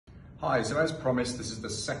Hi, so as promised, this is the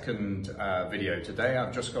second video today.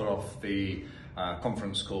 I've just got off the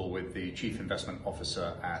conference call with the Chief Investment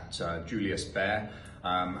Officer at Julius Baer.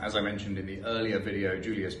 As I mentioned in the earlier video,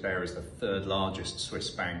 Julius Baer is the third largest Swiss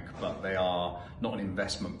bank, but they are not an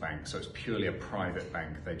investment bank, so it's purely a private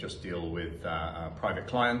bank. They just deal with private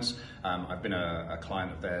clients. I've been a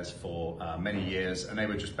client of theirs for many years, and they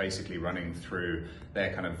were just basically running through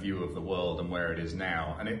their kind of view of the world and where it is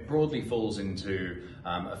now. And it broadly falls into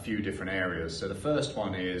a few different areas. So the first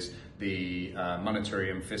one is the monetary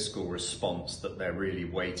and fiscal response that they're really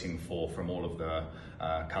waiting for from all of the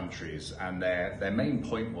countries. And their main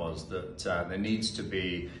point was that there needs to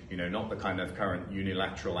be, not the kind of current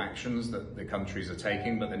unilateral actions that the countries are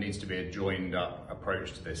taking, but there needs to be a joined up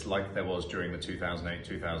approach to this, like there was during the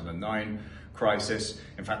 2008-2009 crisis.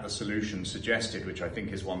 In fact, the solution suggested, which I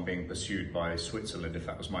think is one being pursued by Switzerland, if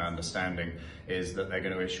that was my understanding, is that they're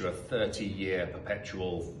going to issue a 30-year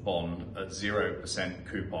perpetual bond at 0%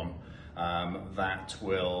 coupon. That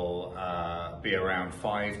will be around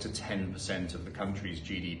 5 to 10% of the country's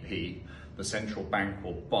GDP. The central bank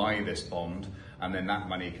will buy this bond, and then that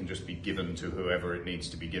money can just be given to whoever it needs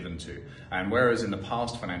to be given to. And whereas in the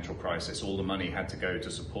past financial crisis, all the money had to go to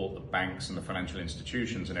support the banks and the financial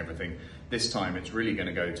institutions and everything, this time it's really going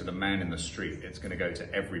to go to the man in the street. It's going to go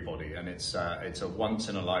to everybody, and it's a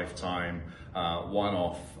once-in-a-lifetime,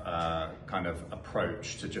 one-off kind of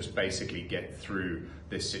approach to just basically get through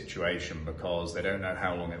this situation, because they don't know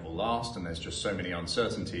how long it will last, and there's just so many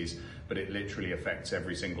uncertainties, but it literally affects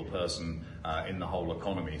every single person in the whole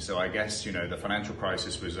economy. So I guess, the financial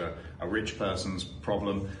crisis was a rich person's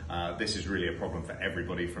problem. This is really a problem for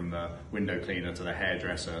everybody, from the window cleaner to the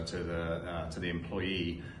hairdresser to the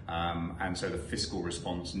employee. And so the fiscal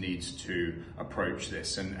response needs to approach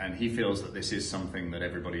this. And he feels that this is something that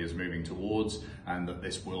everybody is moving towards, and that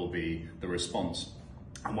this will be the response.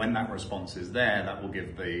 And when that response is there, that will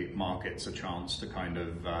give the markets a chance to kind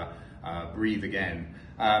of breathe again.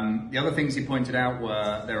 The other things he pointed out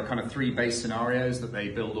were there are kind of three base scenarios that they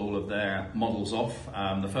build all of their models off.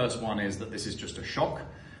 The first one is that this is just a shock.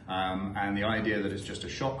 And the idea that it's just a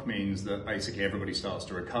shock means that basically everybody starts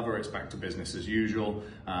to recover, it's back to business as usual,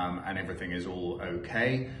 and everything is all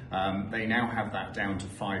okay. They now have that down to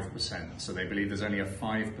 5%, so they believe there's only a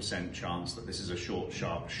 5% chance that this is a short,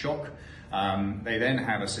 sharp shock. They then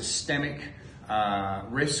have a systemic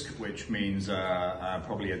risk, which means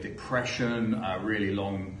probably a depression, really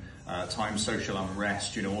long time social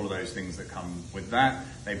unrest, all of those things that come with that.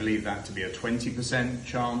 They believe that to be a 20%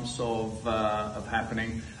 chance of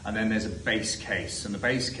happening. And then there's a base case, and the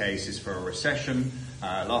base case is for a recession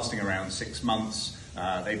lasting around 6 months.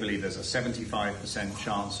 They believe there's a 75%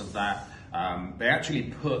 chance of that. They actually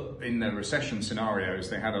put in the recession scenarios,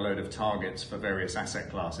 they had a load of targets for various asset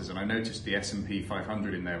classes, and I noticed the S&P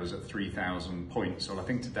 500 in there was at 3,000 points, or I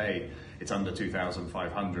think today it's under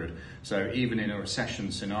 2,500. So even in a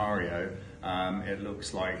recession scenario, it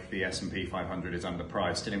looks like the S&P 500 is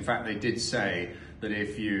underpriced. And in fact, they did say that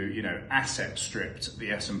if you asset stripped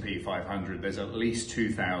the S&P 500, there's at least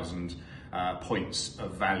 2,000 points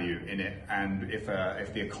of value in it, and if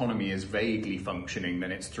the economy is vaguely functioning, then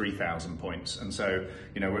it's 3,000 points. And so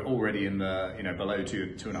we're already in the below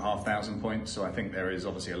 2,500 points. So I think there is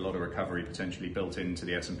obviously a lot of recovery potentially built into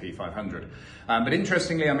the S&P 500. But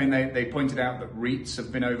interestingly, they pointed out that REITs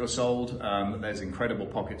have been oversold. That there's incredible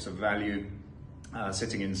pockets of value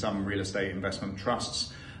sitting in some real estate investment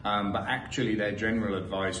trusts. But actually their general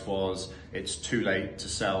advice was it's too late to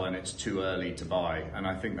sell and it's too early to buy. And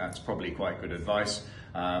I think that's probably quite good advice.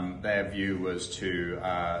 Their view was to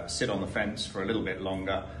sit on the fence for a little bit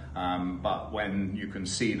longer. But when you can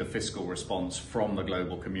see the fiscal response from the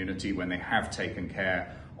global community, when they have taken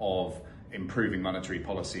care of improving monetary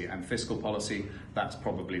policy and fiscal policy, that's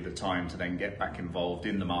probably the time to then get back involved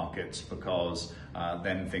in the markets, because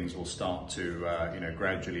then things will start to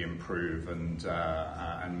gradually improve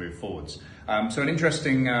and move forwards. So an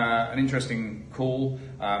interesting call.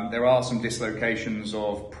 There are some dislocations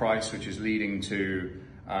of price, which is leading to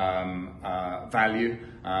value,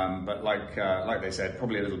 but like they said,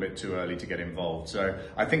 probably a little bit too early to get involved. So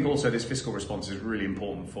I think also this fiscal response is really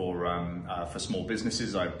important for small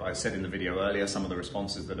businesses. I said in the video earlier some of the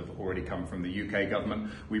responses that have already come from the UK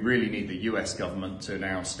government. We really need the US government to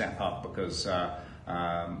now step up, because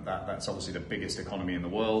that's obviously the biggest economy in the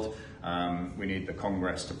world. We need the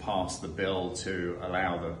Congress to pass the bill to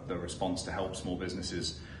allow the response to help small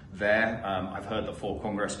businesses there. I've heard that 4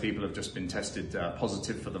 Congress people have just been tested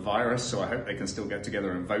positive for the virus, so I hope they can still get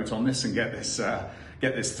together and vote on this and get this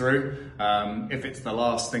through. If it's the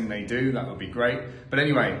last thing they do, that would be great. But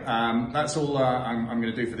anyway, that's all I'm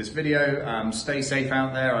going to do for this video. Stay safe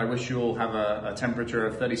out there. I wish you all have a temperature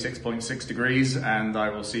of 36.6 degrees, and I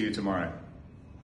will see you tomorrow.